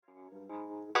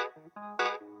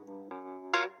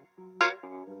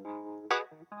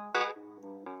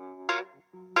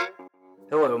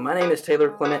Hello, my name is Taylor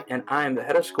Clement, and I am the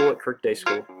head of school at Kirk Day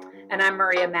School. And I'm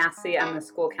Maria Massey. I'm the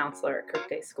school counselor at Kirk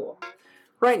Day School.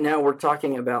 Right now, we're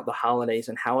talking about the holidays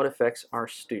and how it affects our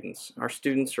students. Our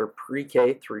students are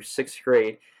pre-K through 6th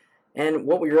grade, and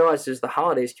what we realize is the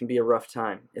holidays can be a rough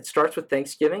time. It starts with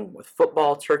Thanksgiving, with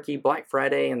football, turkey, Black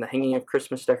Friday, and the hanging of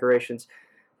Christmas decorations.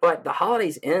 But the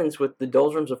holidays ends with the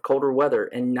doldrums of colder weather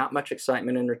and not much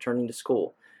excitement in returning to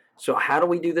school. So how do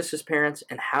we do this as parents,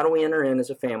 and how do we enter in as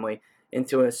a family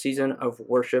into a season of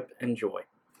worship and joy?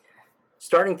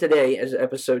 Starting today as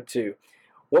episode 2,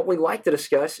 what we like to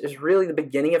discuss is really the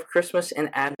beginning of Christmas and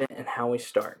Advent and how we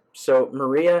start. So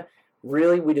Maria,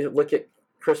 really we look at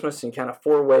Christmas in kind of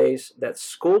 4 ways. That's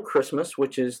school Christmas,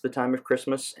 which is the time of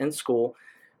Christmas and school.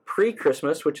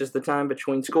 Pre-Christmas, which is the time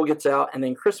between school gets out and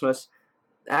then Christmas.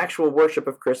 Actual worship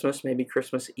of Christmas, maybe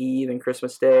Christmas Eve and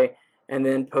Christmas Day. And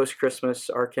then post-Christmas,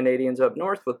 our Canadians up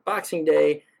north with Boxing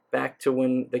Day, back to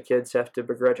when the kids have to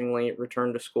begrudgingly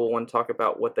return to school and talk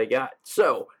about what they got.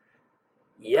 So,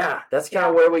 yeah, that's kind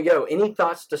of where we go. Any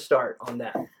thoughts to start on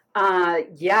that?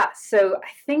 So I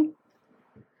think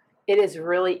it is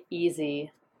really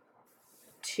easy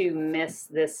to miss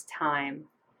this time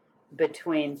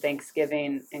between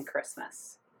Thanksgiving and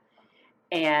Christmas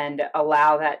and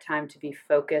allow that time to be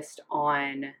focused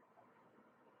on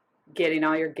getting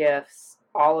all your gifts,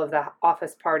 all of the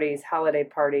office parties, holiday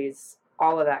parties,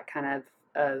 all of that kind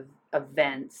of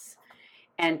events,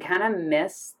 and kind of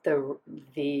miss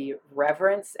the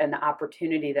reverence and the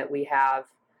opportunity that we have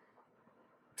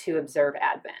to observe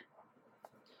Advent.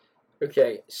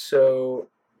 Okay, so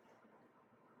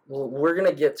we're going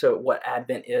to get to what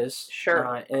Advent is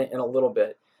in a little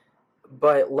bit.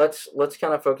 But let's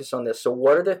kind of focus on this. So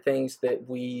what are the things that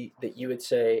you would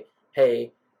say,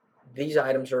 hey, these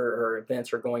items or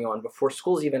events are going on before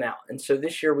school's even out? And so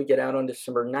this year we get out on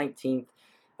December 19th.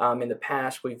 In the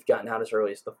past, we've gotten out as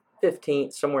early as the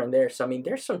 15th, somewhere in there. So, I mean,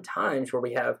 there's some times where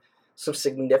we have some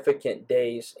significant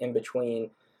days in between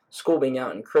school being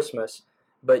out and Christmas.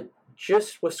 But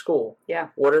just with school,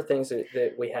 what are things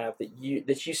that we have that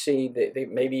you see that they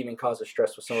maybe even causes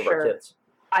stress with some of our kids?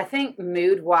 I think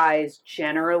mood-wise,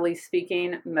 generally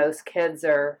speaking, most kids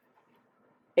are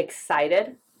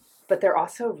excited, but they're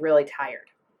also really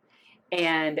tired.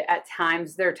 And at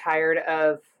times they're tired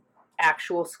of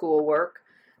actual schoolwork,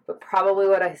 but probably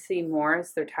what I see more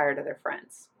is they're tired of their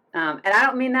friends. And I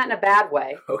don't mean that in a bad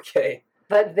way. Okay.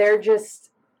 But they're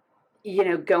just,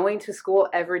 going to school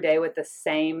every day with the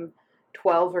same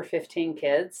 12 or 15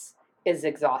 kids is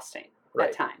exhausting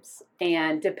at times.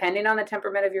 And depending on the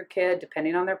temperament of your kid,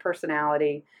 depending on their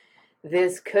personality,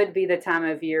 this could be the time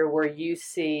of year where you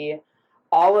see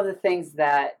all of the things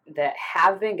that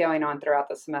have been going on throughout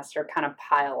the semester kind of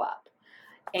pile up.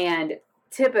 And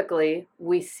typically,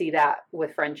 we see that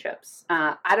with friendships.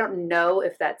 I don't know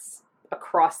if that's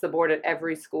across the board at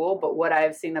every school, but what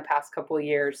I've seen the past couple of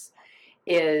years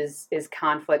is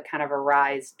conflict kind of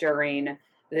arise during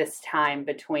this time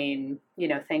between,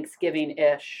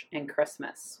 Thanksgiving-ish and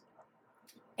Christmas.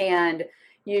 And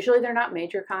usually they're not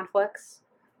major conflicts,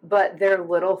 but they're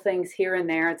little things here and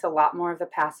there. It's a lot more of the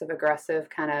passive-aggressive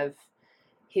kind of,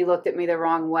 he looked at me the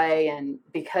wrong way, and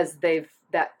because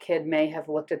that kid may have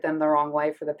looked at them the wrong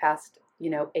way for the past,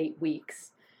 8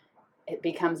 weeks, it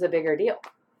becomes a bigger deal.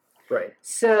 Right.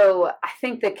 So I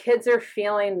think the kids are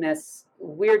feeling this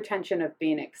weird tension of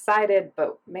being excited,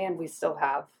 but man, we still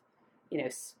have,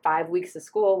 5 weeks of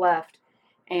school left.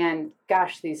 And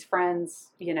gosh, these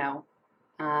friends,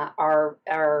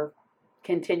 are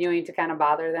continuing to kind of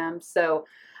bother them. So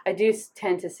I do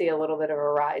tend to see a little bit of a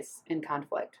rise in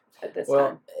conflict at this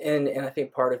time. And I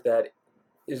think part of that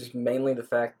is mainly the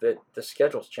fact that the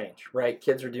schedules change, right?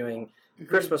 Kids are doing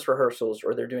Christmas rehearsals,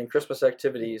 or they're doing Christmas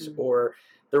activities, or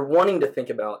they're wanting to think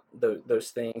about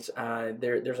those things.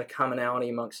 There's a commonality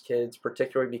amongst kids,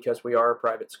 particularly because we are a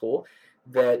private school,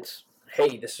 that,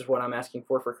 hey, this is what I'm asking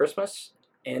for Christmas,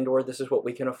 and or this is what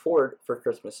we can afford for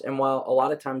Christmas. And while a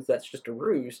lot of times that's just a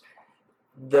ruse,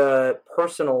 the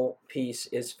personal piece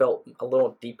is felt a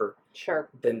little deeper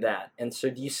than that. And so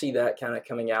do you see that kind of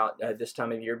coming out this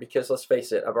time of year? Because let's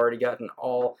face it, I've already gotten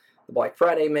all the Black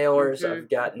Friday mailers. I've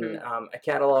gotten a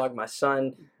catalog. My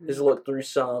son has looked through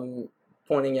some,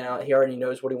 pointing out he already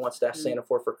knows what he wants to ask Santa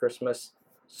for Christmas.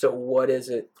 So what is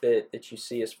it that you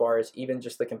see as far as even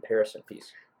just the comparison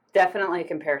piece? Definitely a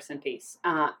comparison piece.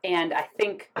 And I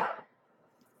think,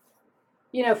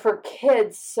 for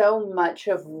kids, so much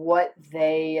of what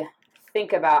they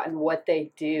think about and what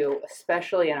they do,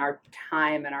 especially in our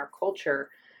time and our culture,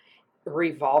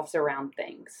 revolves around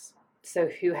things. So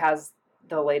who has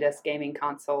the latest gaming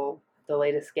console, the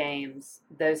latest games,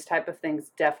 those type of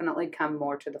things definitely come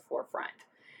more to the forefront.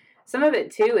 Some of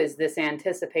it too is this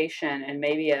anticipation and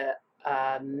maybe a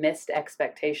missed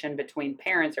expectation between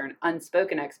parents, or an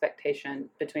unspoken expectation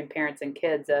between parents and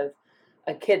kids, of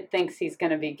a kid thinks he's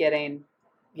going to be getting,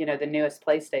 the newest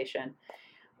PlayStation,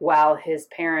 while his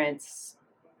parents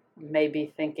may be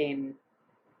thinking,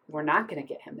 we're not going to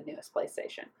get him the newest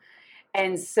PlayStation.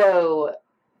 And so,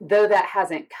 though that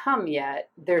hasn't come yet,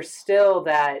 there's still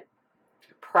that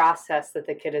process that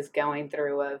the kid is going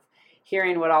through of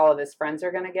hearing what all of his friends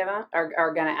are going to give him,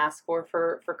 are going to ask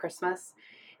for Christmas,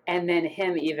 and then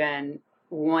him even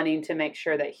wanting to make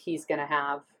sure that he's going to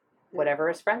have whatever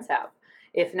his friends have,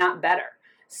 if not better.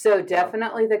 So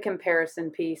definitely the comparison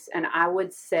piece. And I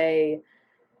would say,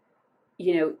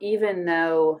 even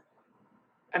though,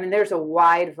 there's a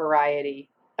wide variety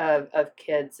of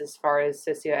kids as far as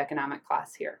socioeconomic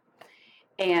class here,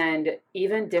 and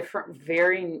even different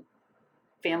varying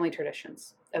family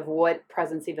traditions of what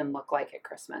presents even look like at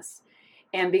Christmas.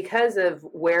 And because of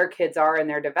where kids are in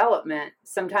their development,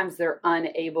 sometimes they're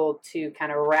unable to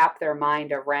kind of wrap their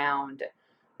mind around,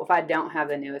 well, if I don't have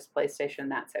the newest PlayStation,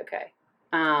 that's okay.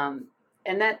 And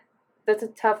that's a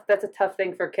tough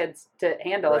thing for kids to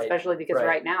handle, right, especially because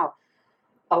right now,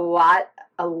 a lot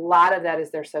of that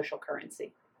is their social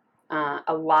currency.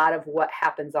 A lot of what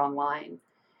happens online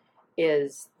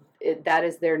that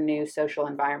is their new social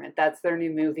environment. That's their new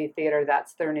movie theater.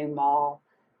 That's their new mall.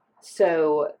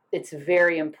 So it's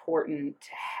very important to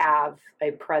have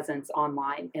a presence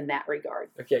online in that regard.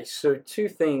 Okay, so two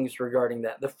things regarding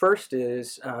that. The first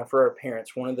is, for our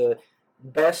parents, one of the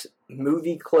best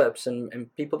movie clips,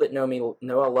 and people that know me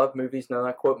know I love movies, know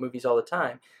I quote movies all the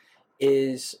time,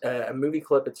 is a movie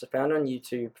clip. It's found on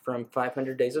YouTube from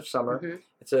 500 Days of Summer. Mm-hmm.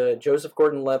 It's a Joseph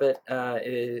Gordon-Levitt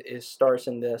is stars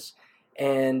in this.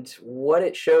 And what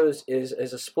it shows is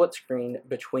a split screen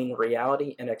between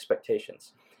reality and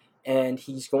expectations. And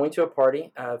he's going to a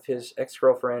party of his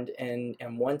ex-girlfriend, and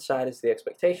one side is the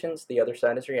expectations, the other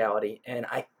side is reality. And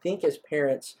I think as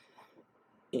parents,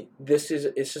 this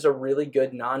is a really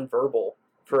good nonverbal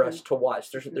for us to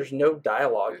watch. There's no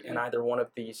dialogue in either one of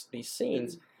these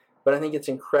scenes, but I think it's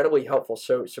incredibly helpful.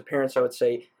 So parents, I would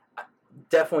say,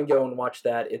 definitely go and watch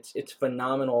that. It's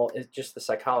phenomenal. It's just the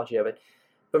psychology of it.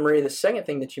 But Maria, the second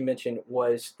thing that you mentioned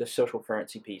was the social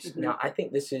currency piece. Mm-hmm. Now, I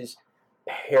think this is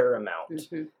paramount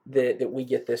that we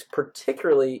get this,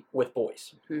 particularly with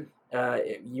boys.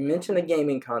 You mentioned the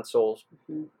gaming consoles.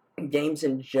 Games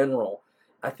in general,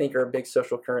 I think, are a big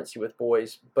social currency with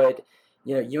boys. But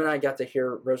you and I got to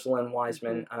hear Rosalind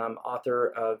Wiseman, author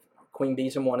of Queen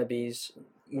Bees and Wannabes,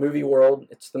 Movie World.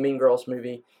 It's the Mean Girls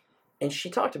movie, and she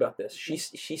talked about this. She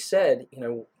said,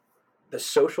 the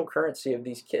social currency of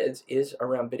these kids is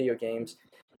around video games,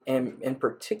 and in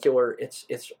particular,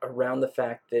 it's around the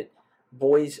fact that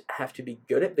boys have to be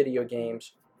good at video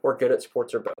games or good at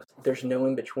sports, or both. There's no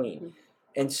in between.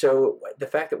 And so the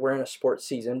fact that we're in a sports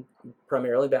season,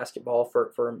 primarily basketball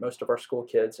for most of our school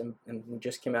kids, and we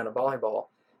just came out of volleyball,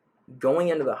 going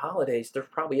into the holidays, there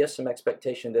probably is some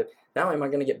expectation that not only am I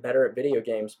going to get better at video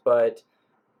games, but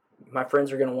my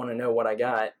friends are going to want to know what I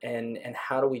got, and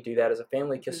how do we do that as a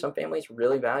family? Because some families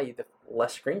really value the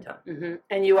less screen time.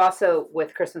 And you also,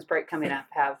 with Christmas break coming up,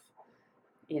 have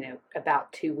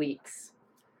about 2 weeks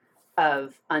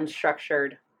of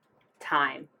unstructured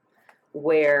time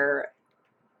where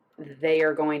they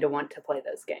are going to want to play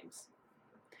those games.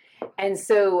 And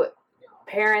so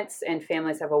parents and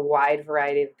families have a wide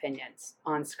variety of opinions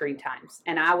on screen times.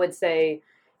 And I would say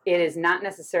it is not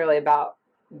necessarily about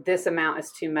this amount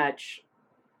is too much,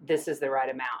 this is the right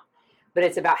amount. But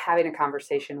it's about having a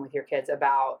conversation with your kids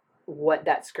about what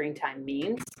that screen time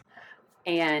means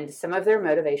and some of their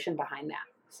motivation behind that.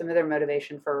 Some of their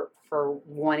motivation for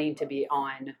wanting to be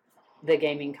on the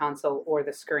gaming console or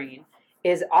the screen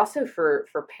is also for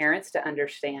parents to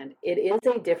understand it is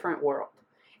a different world.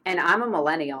 And I'm a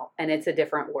millennial, and it's a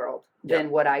different world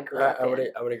than what I grew up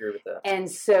in. I would agree with that.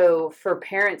 And so for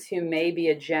parents who may be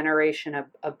a generation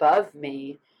above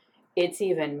me, it's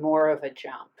even more of a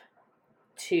jump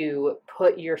to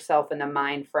put yourself in the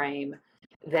mind frame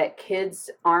that kids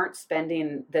aren't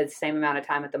spending the same amount of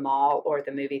time at the mall or at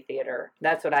the movie theater.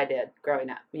 That's what I did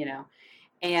growing up,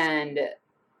 And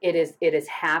it is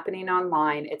happening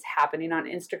online. It's happening on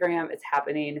Instagram. It's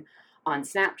happening on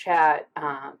Snapchat,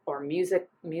 or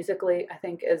Musical.ly, I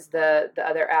think, is the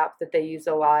other app that they use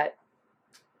a lot.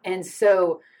 And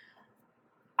so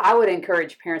I would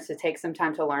encourage parents to take some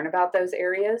time to learn about those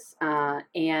areas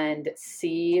and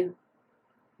see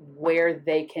where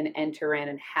they can enter in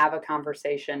and have a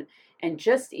conversation and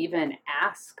just even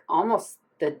ask almost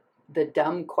the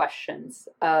dumb questions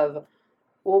of,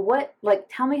 well,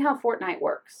 tell me how Fortnite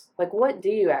works. Like, what do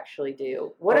you actually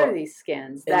do? What are these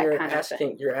skins? And That kind of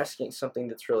thing. You're asking something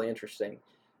that's really interesting.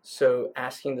 So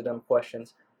asking the dumb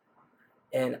questions.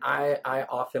 And I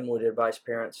often would advise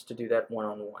parents to do that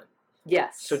one-on-one.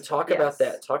 Yes. So talk about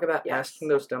that. Talk about asking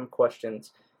those dumb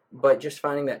questions, but just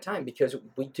finding that time, because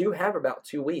we do have about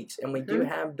 2 weeks, and we do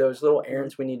have those little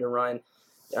errands we need to run.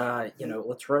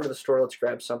 Let's run to the store, let's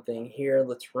grab something here,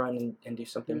 let's run and do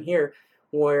something here,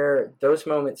 where those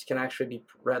moments can actually be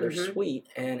rather sweet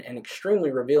and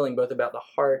extremely revealing, both about the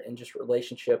heart and just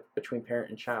relationship between parent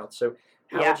and child. So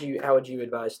how would you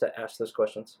advise to ask those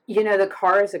questions? The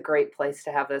car is a great place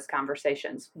to have those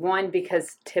conversations. One,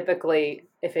 because typically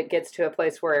if it gets to a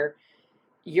place where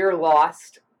you're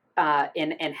lost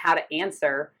in how to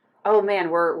answer, oh man,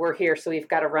 we're here, so we've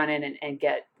got to run in and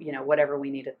get whatever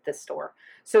we need at this store.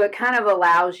 So it kind of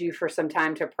allows you for some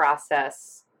time to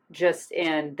process just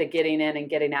in the getting in and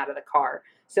getting out of the car.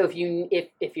 So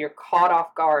if you're caught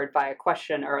off guard by a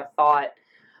question or a thought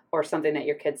or something that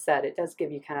your kid said, it does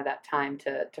give you kind of that time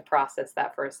to process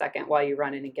that for a second while you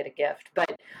run in and get a gift.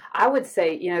 But I would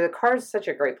say, the car is such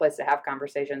a great place to have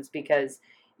conversations, because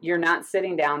you're not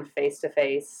sitting down face to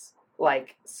face,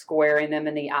 like squaring them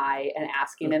in the eye and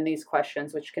asking them these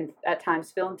questions, which can at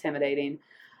times feel intimidating.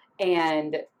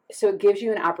 And so it gives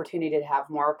you an opportunity to have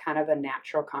more kind of a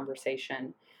natural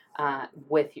conversation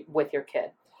with your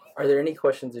kid. Are there any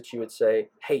questions that you would say,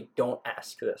 hey, don't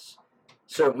ask this?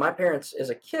 So my parents, as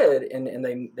a kid, and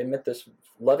they meant this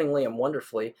lovingly and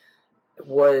wonderfully,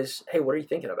 was, hey, what are you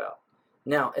thinking about?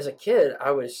 Now, as a kid,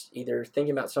 I was either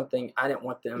thinking about something I didn't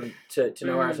want them to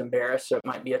know I was embarrassed. So it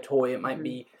might be a toy, it might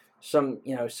be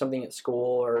something at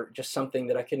school, or just something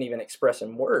that I couldn't even express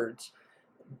in words.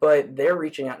 But they're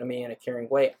reaching out to me in a caring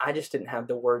way. I just didn't have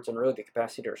the words and really the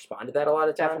capacity to respond to that a lot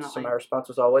of times. Definitely. So my response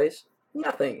was always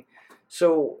nothing.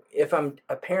 So if I'm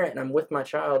a parent and I'm with my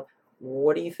child,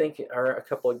 what do you think are a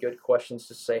couple of good questions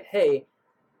to say, hey,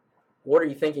 what are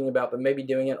you thinking about, but maybe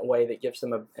doing it in a way that gives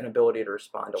them an ability to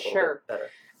respond a little bit better?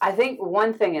 I think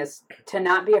one thing is to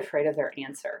not be afraid of their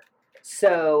answer.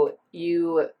 So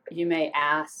you may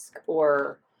ask,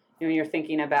 or you're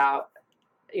thinking about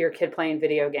your kid playing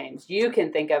video games, you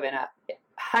can think of in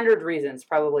 100 reasons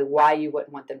probably why you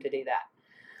wouldn't want them to do that.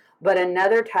 But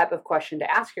another type of question to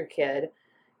ask your kid,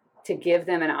 to give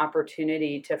them an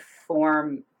opportunity to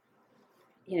form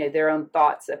their own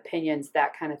thoughts, opinions,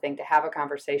 that kind of thing, to have a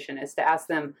conversation, is to ask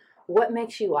them, what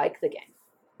makes you like the game?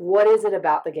 What is it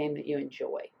about the game that you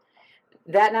enjoy?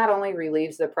 That not only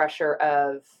relieves the pressure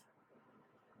of,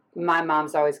 my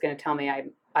mom's always going to tell me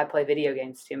I play video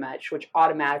games too much, which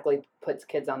automatically puts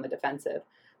kids on the defensive,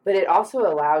 but it also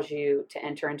allows you to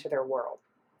enter into their world.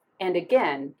 And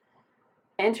again,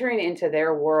 entering into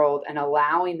their world and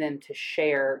allowing them to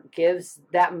share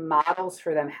models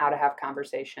for them how to have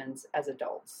conversations as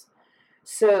adults.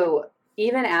 So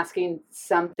even asking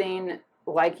something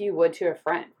like you would to a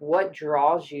friend, what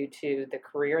draws you to the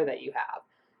career that you have?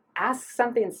 Ask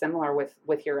something similar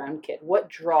with your own kid. What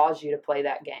draws you to play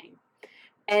that game?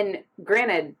 And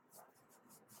granted,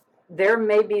 there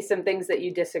may be some things that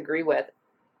you disagree with,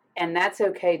 and that's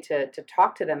okay to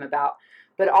talk to them about,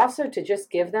 but also to just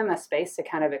give them a space to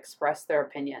kind of express their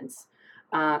opinions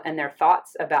and their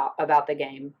thoughts about the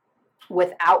game,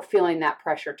 without feeling that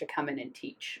pressure to come in and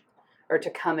teach, or to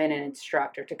come in and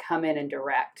instruct, or to come in and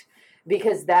direct,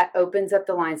 because that opens up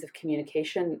the lines of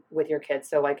communication with your kids.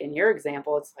 So like in your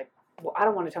example, it's like, well, I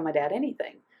don't want to tell my dad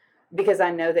anything, because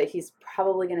I know that he's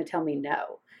probably going to tell me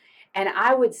no. And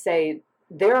I would say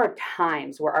there are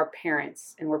times where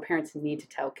parents need to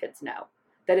tell kids no.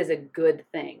 That is a good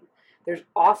thing. There's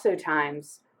also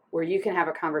times where you can have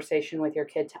a conversation with your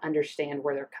kid to understand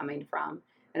where they're coming from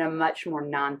in a much more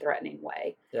non-threatening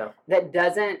way. Yeah. That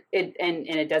doesn't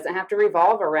it doesn't have to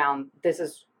revolve around, this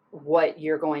is what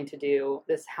you're going to do,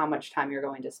 this is how much time you're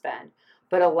going to spend.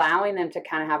 But allowing them to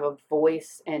kind of have a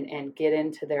voice and get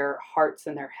into their hearts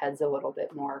and their heads a little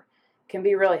bit more can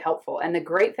be really helpful. And the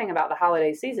great thing about the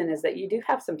holiday season is that you do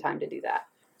have some time to do that.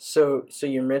 So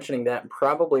you're mentioning that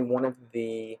probably one of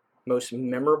the most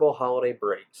memorable holiday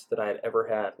breaks that I had ever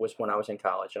had was when I was in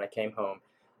college and I came home,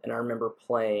 and I remember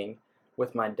playing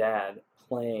with my dad,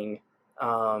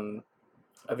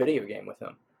 a video game with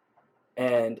him.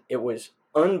 And it was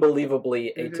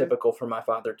unbelievably atypical for my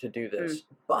father to do this.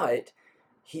 But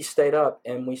he stayed up,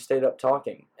 and we stayed up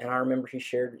talking. And I remember he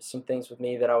shared some things with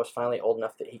me that I was finally old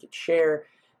enough that he could share.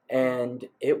 And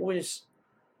there's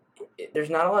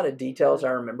not a lot of details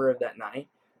I remember of that night,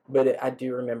 but I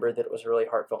do remember that it was a really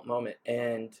heartfelt moment.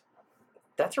 And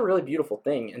that's a really beautiful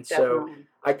thing. And Definitely. so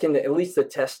I can at least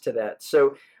attest to that.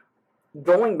 So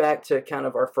going back to kind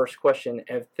of our first question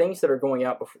of things that are going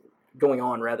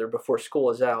on before school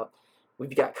is out.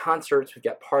 We've got concerts, we've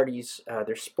got parties,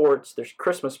 there's sports, there's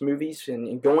Christmas movies,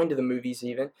 and going to the movies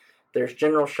even. There's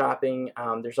general shopping.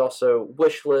 There's also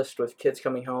wish list with kids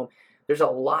coming home. There's a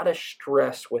lot of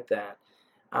stress with that.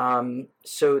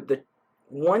 So the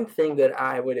one thing that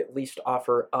I would at least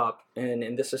offer up,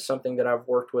 and this is something that I've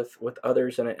worked with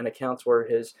others and accounts where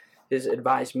his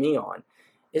advised me on,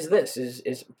 is this,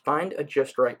 is find a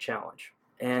just right challenge.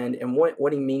 And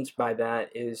what he means by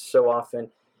that is so often,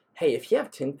 hey, if you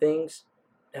have 10 things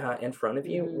in front of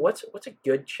you, what's a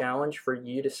good challenge for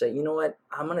you to say, you know what,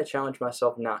 I'm going to challenge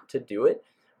myself not to do it,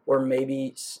 or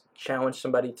maybe challenge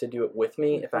somebody to do it with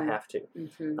me if I have to.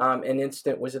 An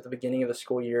instant was at the beginning of the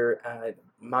school year.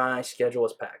 My schedule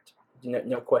is packed.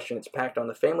 No question, it's packed on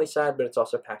the family side, but it's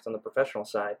also packed on the professional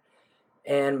side.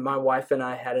 And my wife and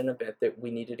I had an event that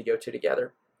we needed to go to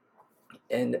together.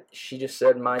 And she just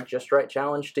said, my just right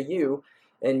challenge to you,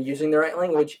 and using the right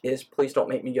language, is please don't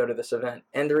make me go to this event.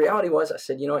 And the reality was, I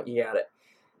said, you know what, you got it.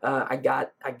 I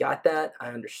got that. I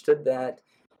understood that.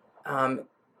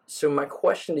 So my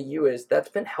question to you is, that's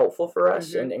been helpful for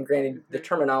us. And granted, the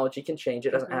terminology can change.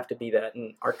 It doesn't have to be that.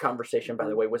 And our conversation, by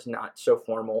the way, was not so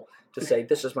formal to say,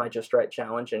 this is my just right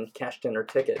challenge and cashed in her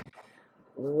ticket.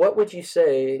 What would you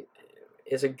say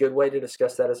is a good way to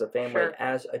discuss that as a family,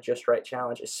 as a just right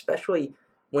challenge, especially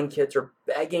when kids are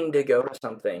begging to go to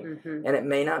something and it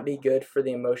may not be good for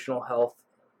the emotional health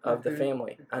of the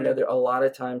family? I know that a lot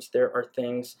of times there are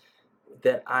things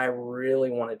that I really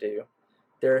want to do.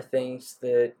 There are things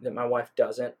that my wife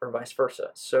doesn't, or vice versa.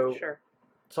 So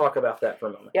talk about that for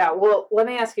a moment. Yeah, well, let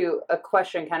me ask you a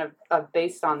question kind of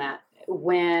based on that.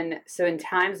 So in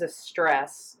times of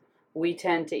stress, we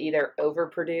tend to either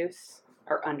overproduce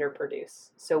or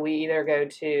underproduce. So we either go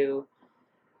to,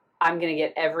 I'm going to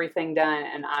get everything done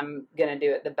and I'm going to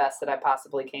do it the best that I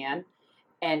possibly can,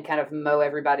 and kind of mow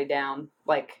everybody down,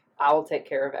 like I will take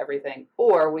care of everything.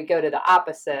 Or we go to the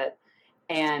opposite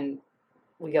and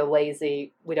we go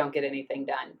lazy, we don't get anything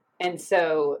done. And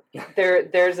so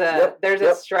there's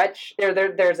a stretch,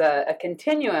 there's a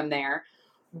continuum there,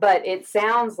 but it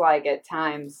sounds like at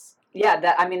times,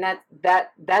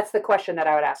 that's the question that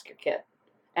I would ask your kid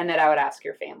and that I would ask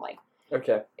your family.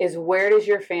 Okay. Is, where does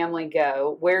your family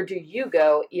go? Where do you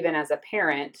go, even as a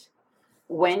parent,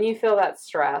 when you feel that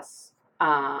stress?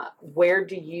 Where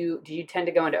do you tend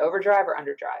to go into overdrive or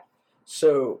underdrive?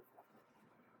 So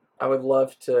I would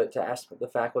love to ask the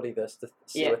faculty this to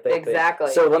see what they exactly.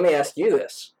 think. So let me ask you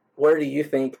this. Where do you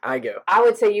think I go? I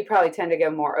would say you probably tend to go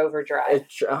more overdrive.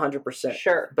 It's 100%.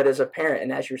 Sure. But as a parent,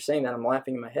 and as you're saying that, I'm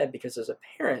laughing in my head because as a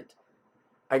parent,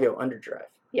 I go underdrive.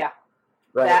 Yeah.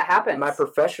 Right? That happens. My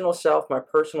professional self, my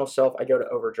personal self, I go to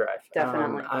overdrive.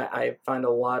 Definitely. I find a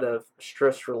lot of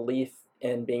stress relief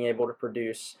in being able to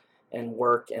produce and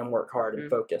work hard and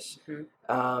focus.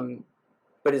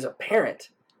 But as a parent,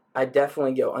 I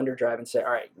definitely go underdrive and say,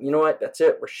 all right, you know what? That's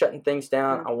it. We're shutting things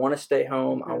down. I want to stay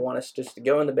home. I want us just to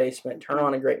go in the basement, turn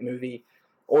on a great movie,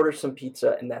 order some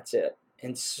pizza, and that's it.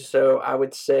 And so I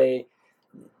would say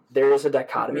there is a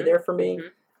dichotomy there for me,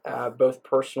 both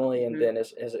personally and then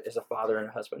as a father and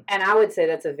a husband. And I would say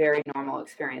that's a very normal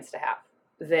experience to have,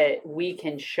 that we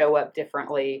can show up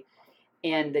differently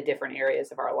in the different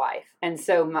areas of our life. And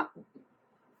so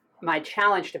my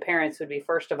challenge to parents would be,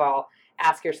 first of all,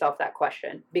 ask yourself that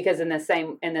question, because in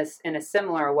a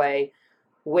similar way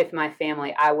with my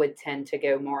family, I would tend to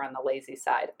go more on the lazy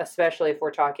side, especially if we're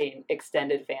talking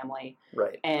extended family.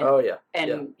 Right.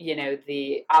 And you know,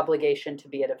 the obligation to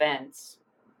be at events,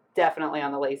 definitely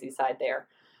on the lazy side there,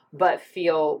 but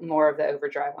feel more of the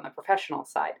overdrive on the professional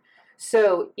side.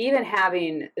 So even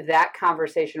having that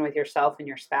conversation with yourself and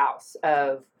your spouse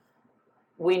of,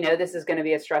 we know this is going to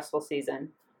be a stressful season.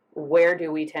 Where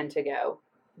do we tend to go?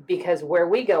 Because where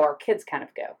we go, our kids kind of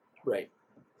go. Right.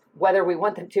 Whether we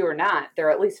want them to or not,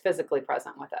 they're at least physically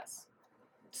present with us.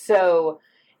 So,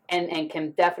 and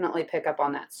can definitely pick up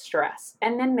on that stress.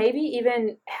 And then maybe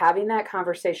even having that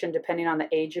conversation, depending on the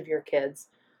age of your kids,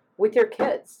 with your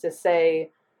kids, to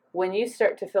say, when you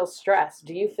start to feel stressed,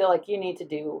 do you feel like you need to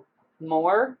do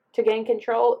more to gain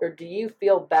control, or do you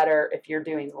feel better if you're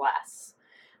doing less?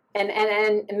 And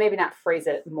maybe not phrase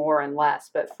it more and less,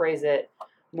 but phrase it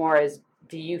more as,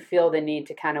 do you feel the need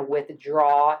to kind of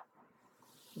withdraw,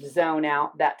 zone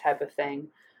out, that type of thing?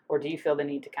 Or do you feel the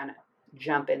need to kind of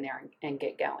jump in there and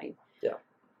get going? Yeah.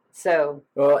 So.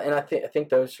 Well, and I think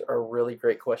those are really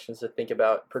great questions to think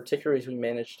about, particularly as we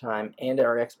manage time and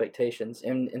our expectations.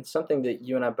 And something that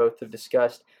you and I both have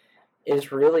discussed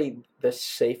is really the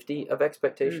safety of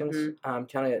expectations.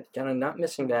 Kind of not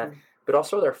missing that, but but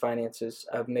also with our finances,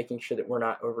 of making sure that we're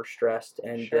not overstressed,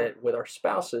 and Sure. that with our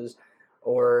spouses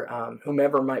or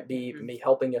whomever might be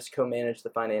helping us co-manage the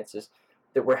finances,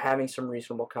 that we're having some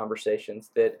reasonable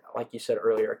conversations that, like you said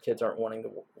earlier, our kids aren't wanting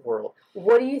the world.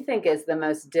 What do you think is the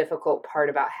most difficult part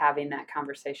about having that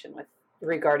conversation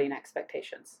regarding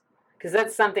expectations? Because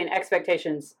that's something,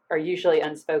 expectations are usually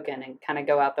unspoken and kind of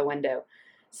go out the window.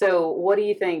 So what do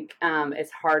you think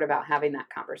is hard about having that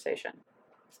conversation,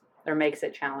 or makes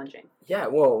it challenging? Yeah,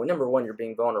 well, number one, you're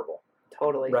being vulnerable.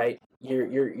 Totally. Right?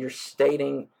 You're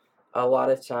stating a lot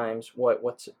of times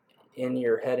what's in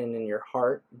your head and in your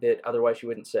heart that otherwise you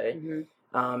wouldn't say.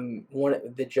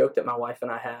 The joke that my wife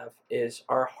and I have is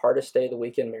our hardest day of the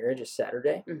week in marriage is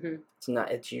Saturday. It's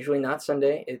not. It's usually not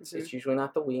Sunday. It's usually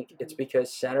not the week. It's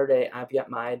because Saturday I've got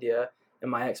my idea and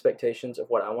my expectations of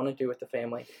what I want to do with the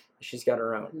family. She's got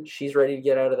her own. She's ready to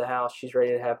get out of the house. She's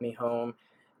ready to have me home.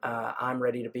 I'm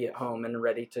ready to be at home and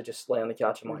ready to just lay on the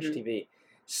couch and watch TV.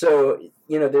 So,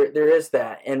 there is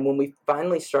that. And when we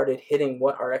finally started hitting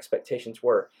what our expectations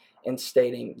were and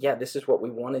stating, yeah, this is what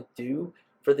we want to do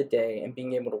for the day, and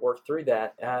being able to work through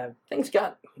that, things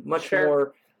got much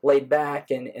more laid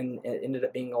back, and it ended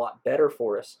up being a lot better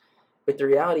for us. But the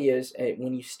reality is,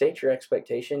 when you state your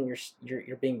expectation,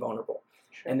 you're being vulnerable.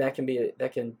 And that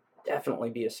can definitely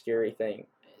be a scary thing.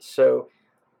 So,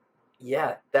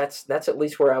 yeah, that's at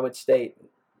least where I would state,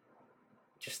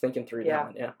 just thinking through that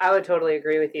one. Yeah, I would totally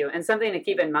agree with you. And something to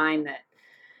keep in mind that,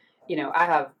 I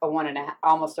have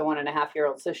almost a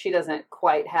 1.5-year-old, so she doesn't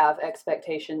quite have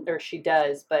expectation, or she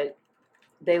does, but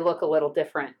they look a little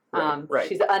different. Right.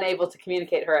 She's unable to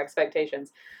communicate her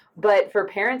expectations. But for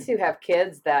parents who have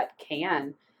kids that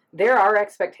can, there are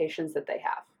expectations that they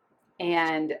have.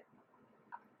 And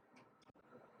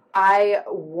I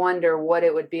wonder what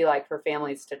it would be like for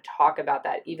families to talk about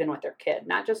that, even with their kid,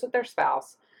 not just with their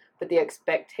spouse, but the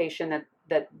expectation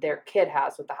that their kid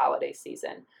has with the holiday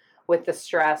season, with the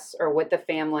stress, or with the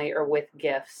family, or with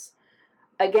gifts.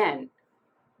 Again,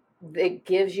 it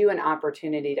gives you an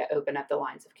opportunity to open up the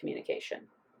lines of communication.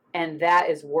 And that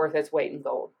is worth its weight in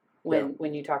gold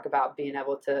when you talk about being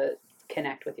able to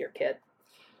connect with your kid.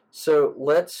 So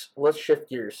let's shift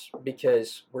gears,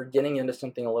 because we're getting into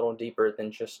something a little deeper than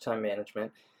just time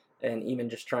management, and even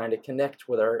just trying to connect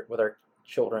with our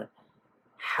children.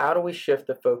 How do we shift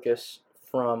the focus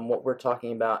from what we're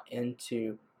talking about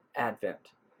into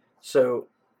Advent? So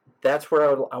that's where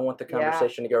I want the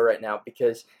conversation to go right now,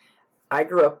 because I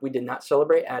grew up, we did not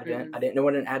celebrate Advent. I didn't know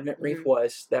what an Advent wreath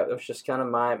was. That was just kind of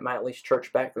my at least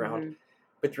church background.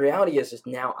 But the reality is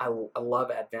now I love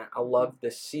Advent. I love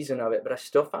this season of it, but I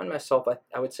still find myself,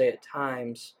 I would say at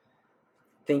times,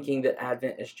 thinking that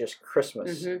Advent is just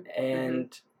Christmas.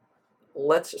 And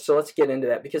let's get into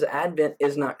that, because Advent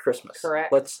is not Christmas.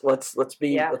 Correct. Let's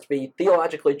be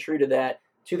theologically true to that,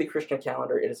 to the Christian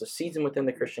calendar. It is a season within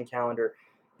the Christian calendar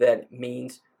that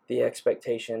means the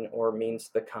expectation, or means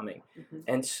the coming.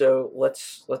 And so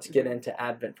let's get into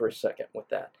Advent for a second with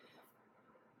that.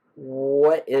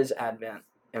 What is Advent,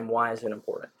 and why is it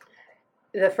important?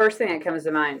 The first thing that comes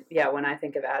to mind, when I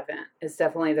think of Advent, is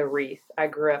definitely the wreath. I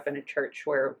grew up in a church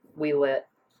where we lit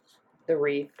the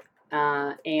wreath,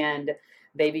 and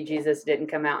baby Jesus didn't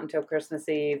come out until Christmas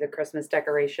Eve. The Christmas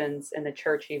decorations in the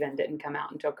church even didn't come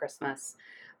out until Christmas.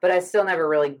 But I still never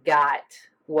really got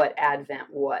what Advent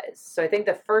was. So I think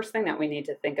the first thing that we need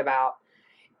to think about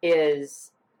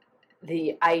is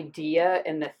the idea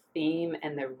and the theme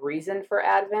and the reason for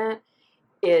Advent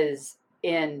is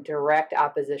in direct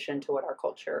opposition to what our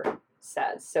culture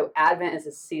says. So Advent is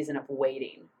a season of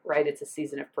waiting, right? It's a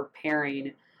season of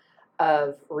preparing,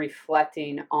 of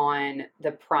reflecting on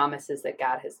the promises that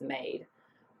God has made.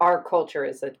 Our culture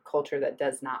is a culture that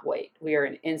does not wait. We are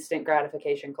an instant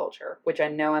gratification culture, which I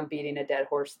know I'm beating a dead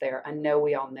horse there. I know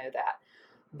we all know that.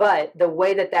 But the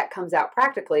way that comes out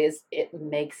practically is it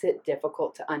makes it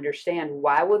difficult to understand.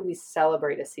 Why would we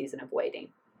celebrate a season of waiting?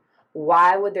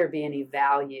 Why would there be any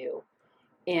value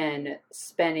in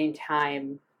spending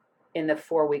time in the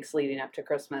 4 weeks leading up to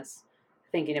Christmas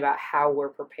thinking about how we're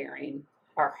preparing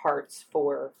our hearts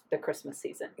for the Christmas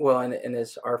season? Well, and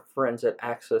as our friends at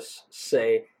Access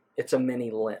say, it's a mini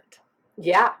Lent.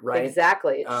 Yeah, right?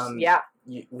 Exactly.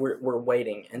 We're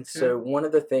waiting. And so one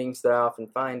of the things that I often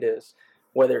find is,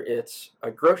 whether it's a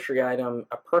grocery item,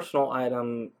 a personal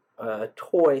item, a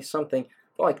toy, something,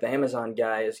 I feel like the Amazon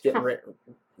guy is getting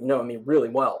really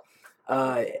well.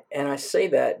 And I say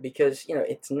that because,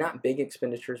 it's not big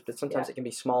expenditures, but sometimes it can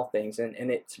be small things, and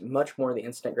it's much more the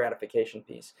instant gratification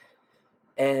piece.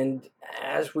 And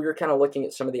as we were kind of looking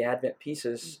at some of the Advent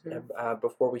pieces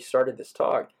before we started this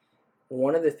talk,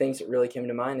 one of the things that really came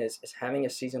to mind is having a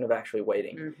season of actually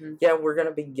waiting. Mm-hmm. Yeah, we're going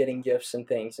to be getting gifts and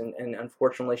things, and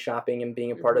unfortunately shopping and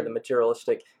being a part of the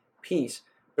materialistic piece,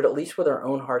 but at least with our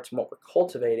own hearts and what we're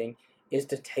cultivating is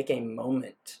to take a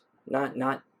moment,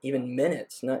 not even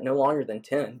minutes, no longer than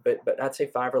 10, but I'd say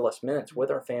 5 or less minutes with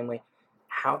our family.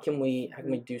 How can we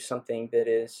do something that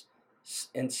is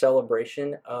in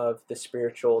celebration of the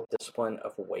spiritual discipline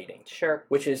of waiting? Sure.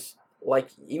 Which is, like,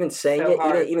 even saying So it,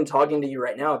 hard. even talking to you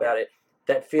right now about it,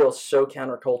 that feels so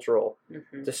countercultural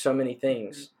to so many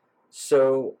things.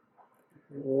 So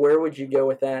where would you go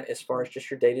with that as far as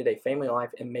just your day-to-day family life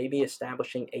and maybe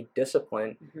establishing a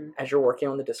discipline as you're working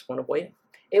on the discipline of waiting?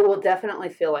 It will definitely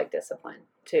feel like discipline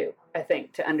too, I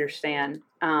think, to understand,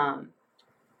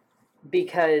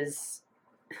 because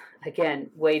again,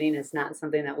 waiting is not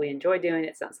something that we enjoy doing.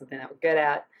 It's not something that we're good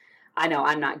at. I know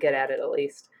I'm not good at it, at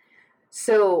least.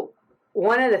 So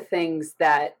one of the things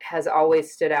that has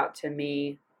always stood out to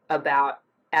me about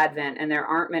Advent, and there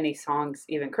aren't many songs,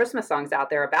 even Christmas songs out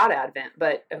there about Advent,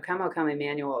 but O Come, O Come,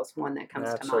 Emmanuel is one that comes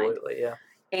to mind. Absolutely, yeah.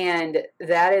 And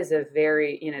that is a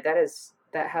very,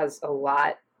 that has a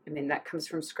lot, that comes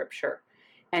from Scripture.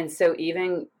 And so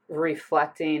even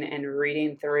reflecting and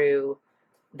reading through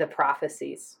the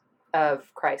prophecies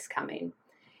of Christ coming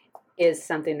is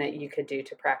something that you could do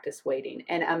to practice waiting.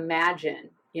 And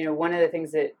imagine, one of the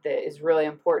things that is really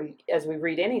important as we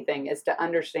read anything is to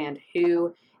understand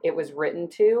who it was written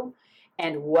to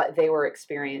and what they were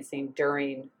experiencing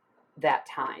during that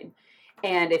time.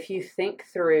 And if you think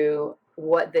through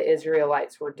what the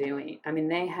Israelites were doing,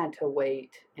 they had to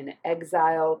wait in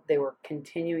exile. They were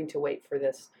continuing to wait for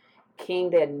this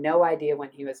king. They had no idea when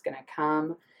he was going to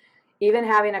come. Even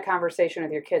having a conversation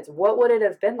with your kids, what would it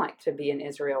have been like to be an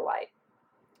Israelite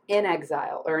in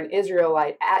exile, or an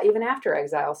Israelite even after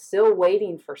exile, still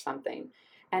waiting for something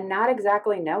and not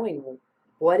exactly knowing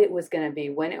what it was going to be,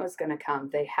 when it was going to come?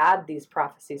 They had these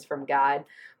prophecies from God,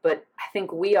 but I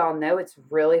think we all know it's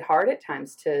really hard at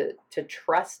times to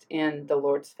trust in the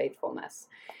Lord's faithfulness.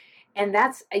 And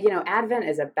that's, Advent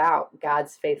is about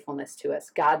God's faithfulness to us,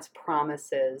 God's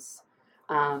promises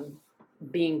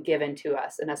being given to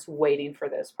us, and us waiting for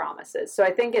those promises. So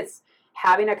I think it's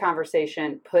having a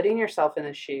conversation, putting yourself in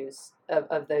the shoes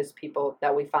of those people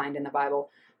that we find in the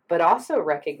Bible, but also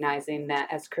recognizing that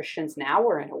as Christians now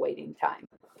we're in a waiting time.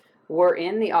 We're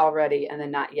in the already and the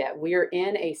not yet. We're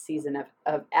in a season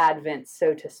of Advent,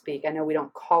 so to speak. I know we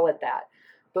don't call it that,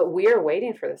 but we are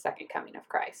waiting for the second coming of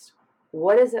Christ.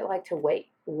 What is it like to wait?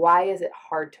 Why is it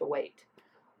hard to wait?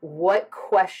 What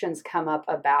questions come up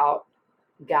about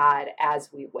God as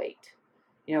we wait?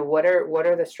 What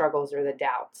are the struggles or the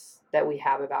doubts that we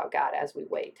have about God as we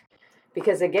wait?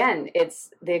 Because again,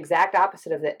 it's the exact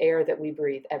opposite of the air that we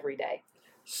breathe every day.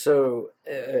 So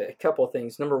a couple of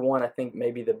things. Number one, I think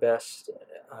maybe the best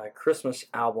Christmas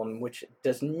album, which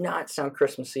does not sound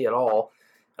Christmassy at all,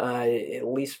 at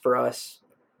least for us,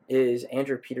 is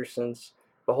Andrew Peterson's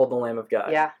Behold the Lamb of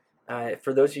God. Yeah.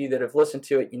 For those of you that have listened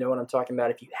to it, you know what I'm talking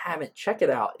about. If you haven't, check it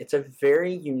out. It's a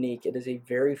very unique, it is a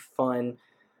very fun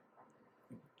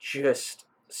just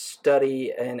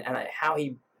study, and how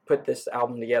he put this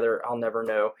album together, I'll never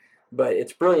know. But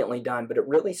it's brilliantly done. But it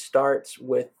really starts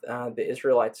with the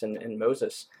Israelites and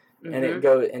Moses, and it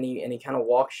goes and he kind of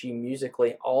walks you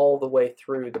musically all the way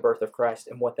through the birth of Christ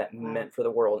and what that meant for the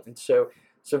world. And so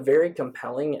very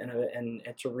compelling, and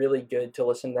it's really good to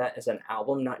listen to that as an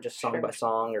album, not just song by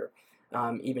song or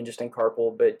even just in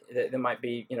carpool. But there might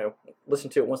be listen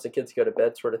to it once the kids go to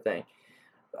bed, sort of thing.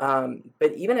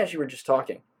 But even as you were just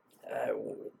talking,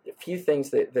 a few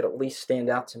things that at least stand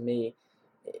out to me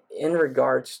in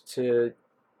regards to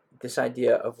this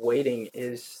idea of waiting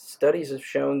is studies have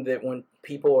shown that when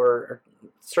people are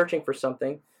searching for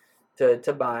something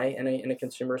to buy in a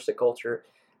consumeristic culture,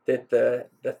 that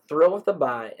the thrill of the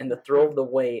buy and the thrill of the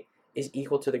wait is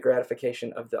equal to the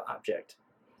gratification of the object.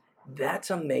 That's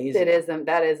amazing.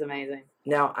 That is amazing.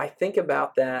 Now, I think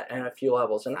about that on a few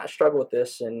levels, and I struggle with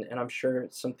this, and I'm sure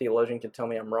some theologian can tell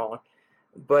me I'm wrong,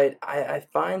 but I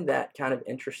find that kind of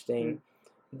interesting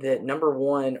that, number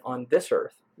one, on this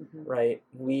earth, right,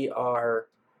 we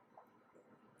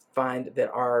find that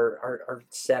our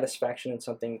satisfaction in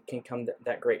something can come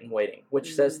that great in waiting,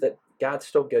 which says that God's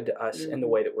still good to us in the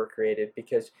way that we're created,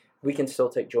 because we can still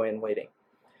take joy in waiting.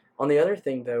 On the other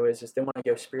thing, though, is then when I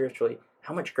go spiritually,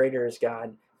 how much greater is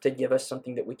God to give us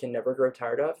something that we can never grow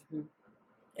tired of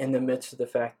in the midst of the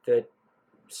fact that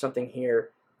something here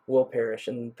will perish,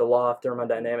 and the law of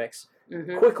thermodynamics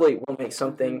quickly will make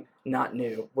something not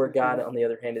new, where God, on the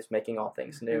other hand, is making all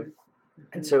things new.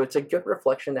 And so it's a good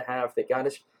reflection to have that God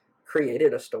has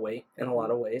created us to wait in a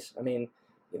lot of ways. I mean,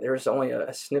 there's only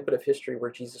a snippet of history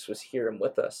where Jesus was here and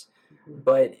with us, Mm-hmm.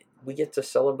 but we get to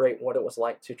celebrate what it was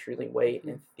like to truly wait Mm-hmm.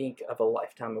 and think of a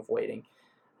lifetime of waiting.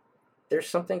 There's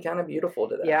something kind of beautiful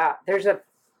to that. Yeah, there's a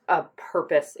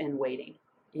purpose in waiting.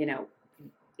 You know,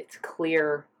 it's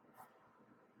clear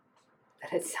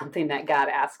that it's something that God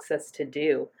asks us to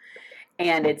do.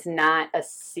 And it's not a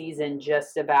season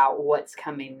just about what's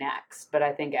coming next, but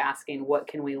I think asking what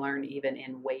can we learn even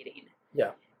in waiting.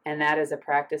 Yeah. And that is a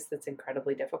practice that's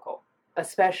incredibly difficult,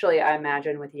 especially I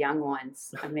imagine with young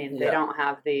ones. I mean, they don't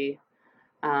have the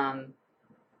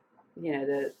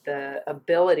the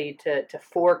ability to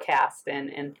forecast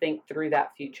and think through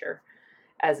that future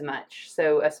as much.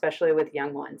 So especially with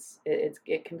young ones,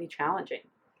 it can be challenging.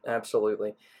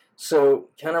 Absolutely. So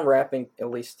kind of wrapping at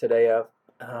least today up,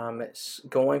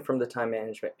 going from the time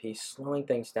management piece, slowing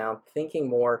things down, thinking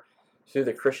more through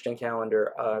the Christian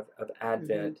calendar of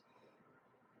Advent.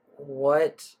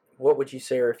 What would you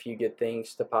say are a few good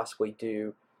things to possibly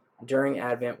do during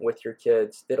Advent with your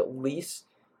kids that at least,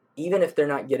 even if they're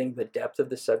not getting the depth of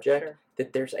the subject,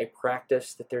 that there's a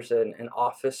practice, that there's an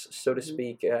office, so to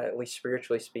speak, at least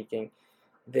spiritually speaking,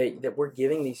 that we're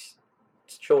giving these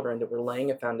children, that we're laying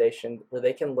a foundation where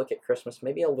they can look at Christmas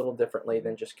maybe a little differently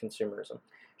than just consumerism?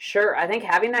 Sure. I think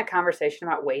having that conversation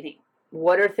about waiting.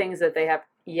 What are things that they have?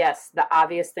 Yes, the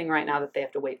obvious thing right now that they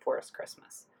have to wait for is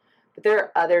Christmas. But there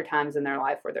are other times in their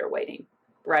life where they're waiting,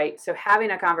 right? So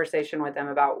having a conversation with them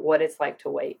about what it's like to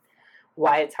wait,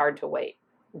 why it's hard to wait,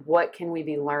 what can we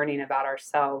be learning about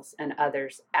ourselves and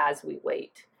others as we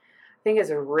wait, I think is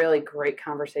a really great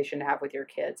conversation to have with your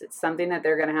kids. It's something that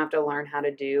they're going to have to learn how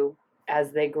to do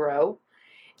as they grow.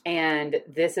 And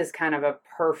this is kind of a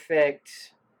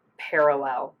perfect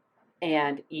parallel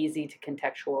and easy to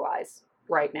contextualize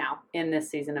right now in this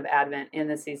season of Advent, in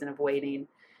this season of waiting,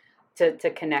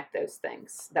 to connect those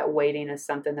things. That waiting is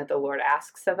something that the Lord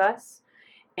asks of us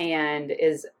and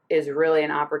is really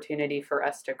an opportunity for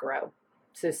us to grow.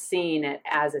 So seeing it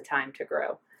as a time to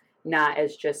grow, not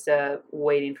as just a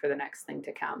waiting for the next thing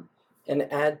to come. And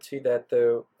add to that,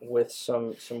 though, with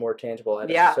some more tangible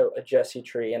items. Yeah. So a Jesse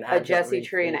tree, an Advent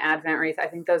wreath. An Advent wreath. I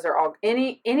think those are all,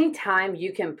 any time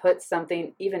you can put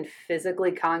something even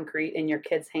physically concrete in your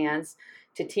kids' hands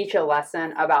to teach a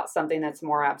lesson about something that's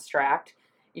more abstract,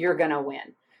 you're going to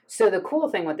win. So the cool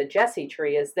thing with the Jesse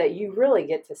tree is that you really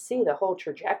get to see the whole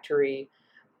trajectory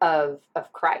of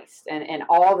Christ and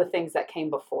all the things that came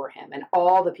before him and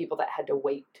all the people that had to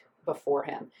wait before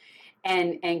him.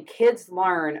 And kids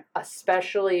learn,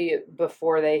 especially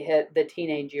before they hit the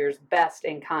teenage years, best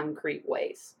in concrete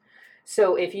ways.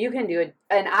 So if you can do it,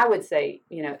 and I would say,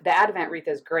 the Advent wreath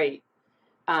is great,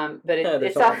 but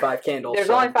there's only 5 candles. There's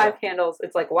only 5 candles.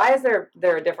 It's like, why is there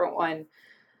a different one,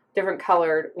 different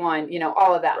colored one,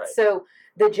 all of that. Right. So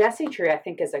the Jesse tree, I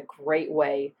think, is a great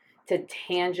way to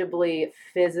tangibly,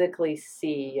 physically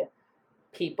see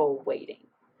people waiting.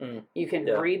 You can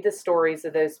read the stories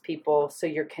of those people, so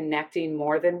you're connecting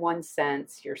more than one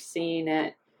sense. You're seeing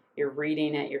it, you're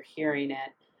reading it, you're hearing it.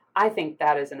 I think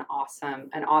that is an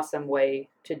awesome way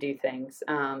to do things,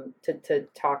 to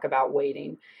talk about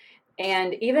waiting.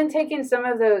 And even taking some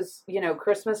of those,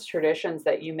 Christmas traditions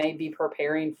that you may be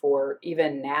preparing for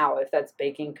even now, if that's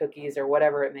baking cookies or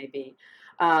whatever it may be,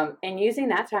 and using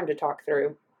that time to talk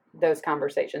through those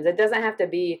conversations. It doesn't have to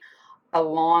be a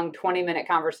long 20-minute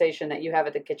conversation that you have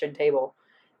at the kitchen table.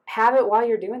 Have it while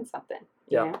you're doing something.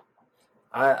 Yeah,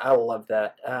 I love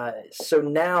that. So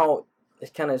now,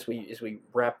 it's kind of as we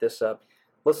wrap this up,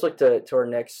 let's look to our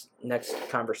next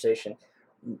conversation.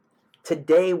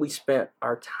 Today we spent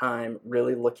our time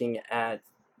really looking at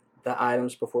the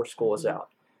items before school is out.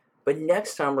 But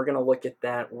next time we're going to look at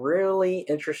that really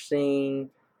interesting,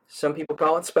 some people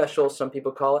call it special, some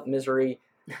people call it misery,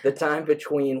 the time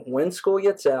between when school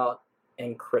gets out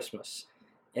and Christmas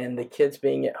and the kids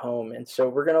being at home. And so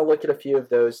we're going to look at a few of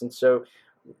those. And so,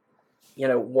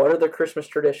 what are the Christmas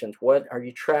traditions? What are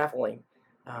you traveling?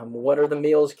 What are the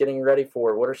meals getting ready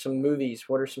for? What are some movies?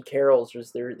 What are some carols?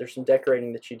 There's some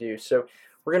decorating that you do. So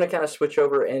we're going to kind of switch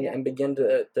over and begin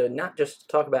to not just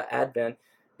talk about Advent,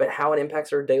 but how it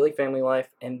impacts our daily family life,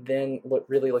 and then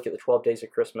really look at the 12 days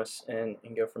of Christmas and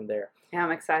go from there. Yeah,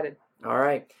 I'm excited. All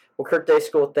right. Well, Kirk Day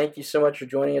School, thank you so much for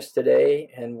joining us today,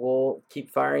 and we'll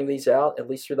keep firing these out at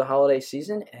least through the holiday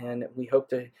season, and we hope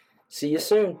to see you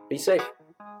soon. Be safe.